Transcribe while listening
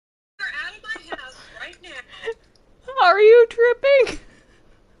right now. Are you tripping?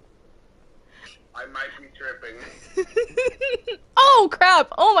 I might be tripping. Oh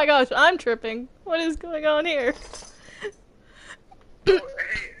crap! Oh my gosh, I'm tripping. What is going on here? Oh, hey,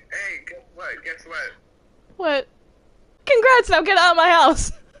 guess what? Guess what? What? Congrats, now get out of my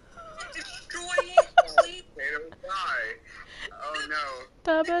house! Destroy it, please. They don't die. Oh no.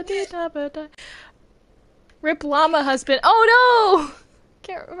 Da-ba-dee-da-ba-da. Rip llama husband. Oh no!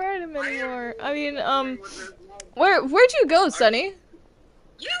 Can't ride him anymore. I mean, where'd you go, Sonny?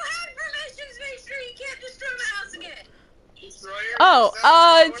 You had permissions, make sure you can't destroy my house again. Oh,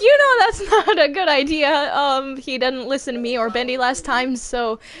 you know that's not a good idea. He didn't listen to me or Bendy last time,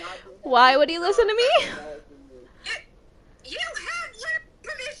 so why would he listen to me? You have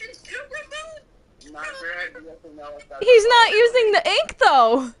permissions to remove. Not red, yes or no, if that's He's not using the ink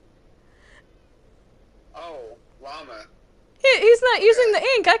though. Oh, llama. He's not using the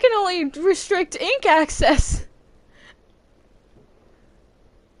ink. I can only restrict ink access.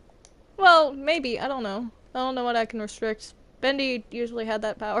 Well, maybe. I don't know. I don't know what I can restrict. Bendy usually had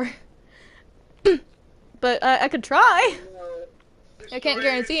that power. But I could try. No. I can't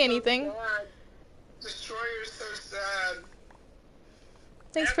guarantee anything. Destroyer's so sad.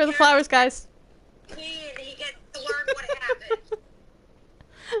 Thanks for the flowers, guys. He gets to learn what happened.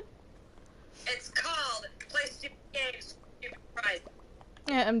 It's called Play Stupid Games, Stupid Prize.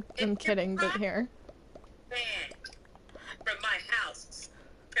 Yeah, I'm kidding, but here. Banned from my house,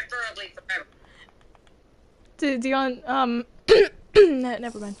 preferably forever. Do you want, no,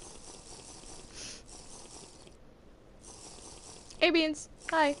 never mind. Hey, Beans.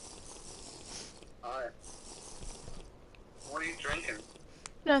 Hi. Hi. What are you drinking?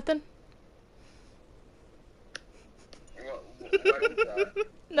 Nothing. What is that?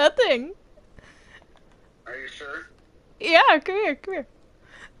 Nothing. Are you sure? Yeah, come here, come here.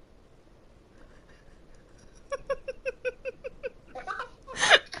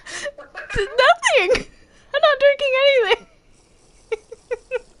 Nothing! I'm not drinking anything!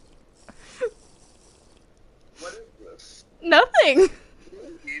 What is this? Nothing!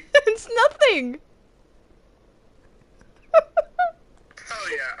 It's nothing! Oh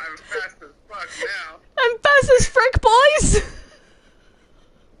yeah, I'm fast as fuck now. I'm fast as frick, boys!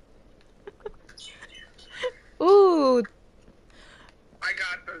 Ooh, I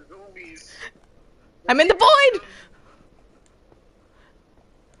got the zoomies. I'm in the void!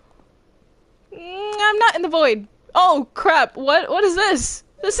 I'm not in the void. Oh crap, what is this?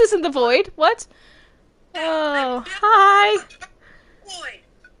 This isn't the void. What? Oh, hi! Boy,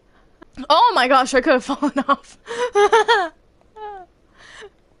 Oh my gosh, I could have fallen off.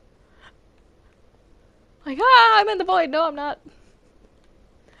 Like, I'm in the void. No, I'm not.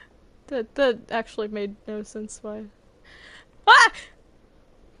 That actually made no sense. Why? Ah!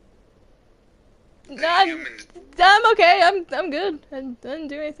 No, I'm okay. I'm good. I didn't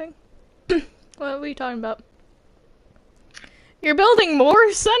do anything. What are you talking about? You're building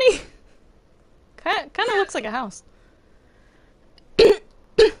more, Sonny? Kind of looks like a house. I've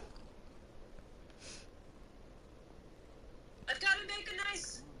got to make a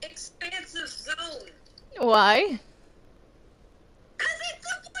nice, expansive zone. Why? Because it's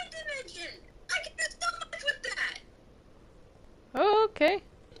a void dimension. I can do so much with that. Oh, okay.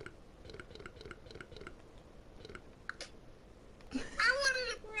 I wanted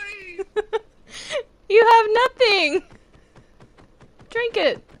to breathe. You have nothing! Drink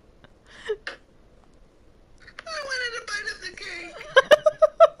it! I wanted a bite of the cake.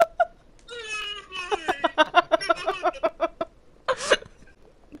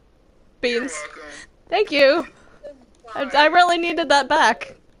 You're Beans. welcome. Thank you! I really needed that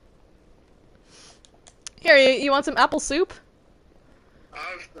back. Here, you want some apple soup? I'll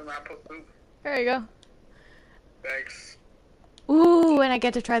have some apple soup. There you go. Thanks. Ooh, and I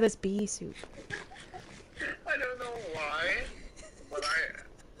get to try this bee soup. I don't know why, but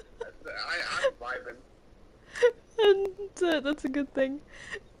I'm vibing. And that's a good thing.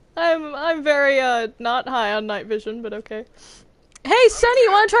 I'm very not high on night vision, but okay. Hey, Sonny,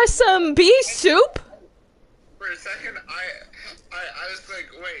 you want to try some bee soup? For a second, I was like,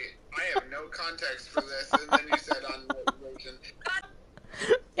 wait, I have no context for this, and then you said on the version.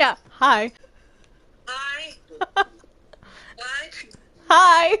 Yeah. Hi. Hi. What?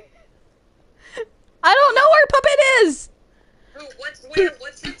 Hi. I don't know where Puppet is. Who? What's where?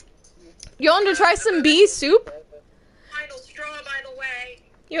 What's this? You want to try some bee soup? Final straw, by the way.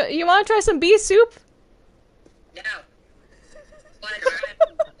 You want to try some bee soup? No. But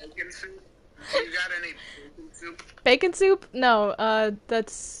Bacon soup? You got any bacon soup? Bacon soup? No.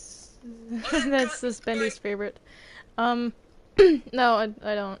 That's Bendy's favorite. No,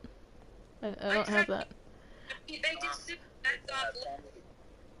 I don't. I don't have that. They just that's awful.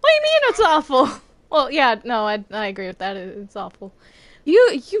 What do you mean it's awful? Well, yeah, no, I agree with that. It's awful.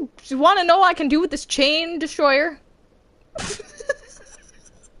 You want to know what I can do with this chain destroyer?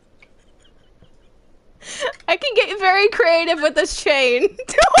 I can get very creative with this chain.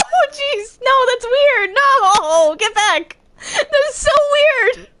 Oh, jeez. No, that's weird. No, get back. That is so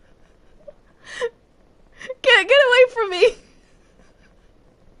weird. Get away from me.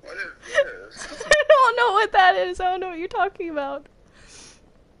 What is this? I don't know what that is. I don't know what you're talking about.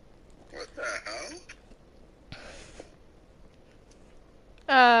 What the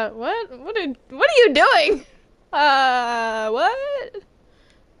hell? What are you doing? What?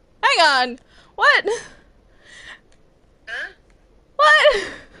 Hang on. What? Huh? What?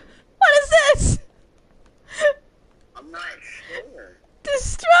 What is this? I'm not sure.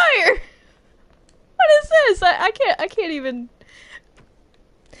 Destroyer. What is this? I can't even.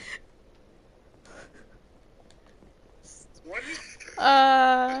 What is this?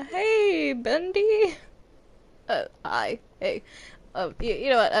 Hey, Bendy. Hi. Hey. You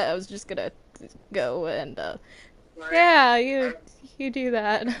know what? I was just gonna go and, Like, yeah, you do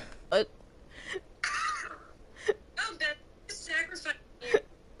that. What? Oh, that's sacrifice.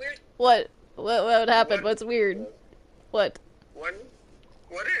 Where's What happened? What's weird? What? What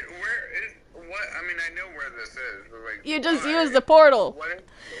I mean, I know where this is, but like... You just why? used the portal. What is...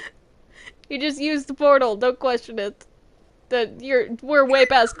 You just used the portal. Don't question it. We're way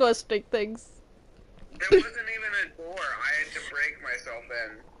past questioning things. There wasn't even a door. I had to break myself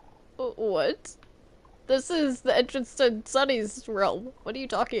in. What? This is the entrance to Sunny's realm. What are you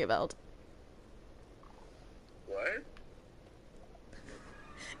talking about? What?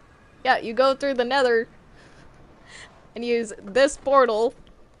 Yeah, you go through the nether and use this portal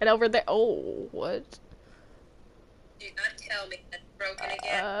and over there. Oh, what? Do not tell me that's broken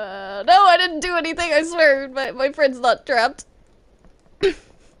again. No, I didn't do anything, I swear. My friend's not trapped. If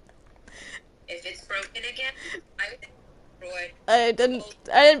it's broken again, I will destroy it. I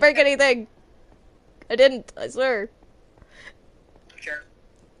didn't break anything. I didn't, I swear. Sure.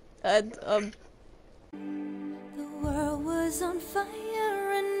 And, The world was on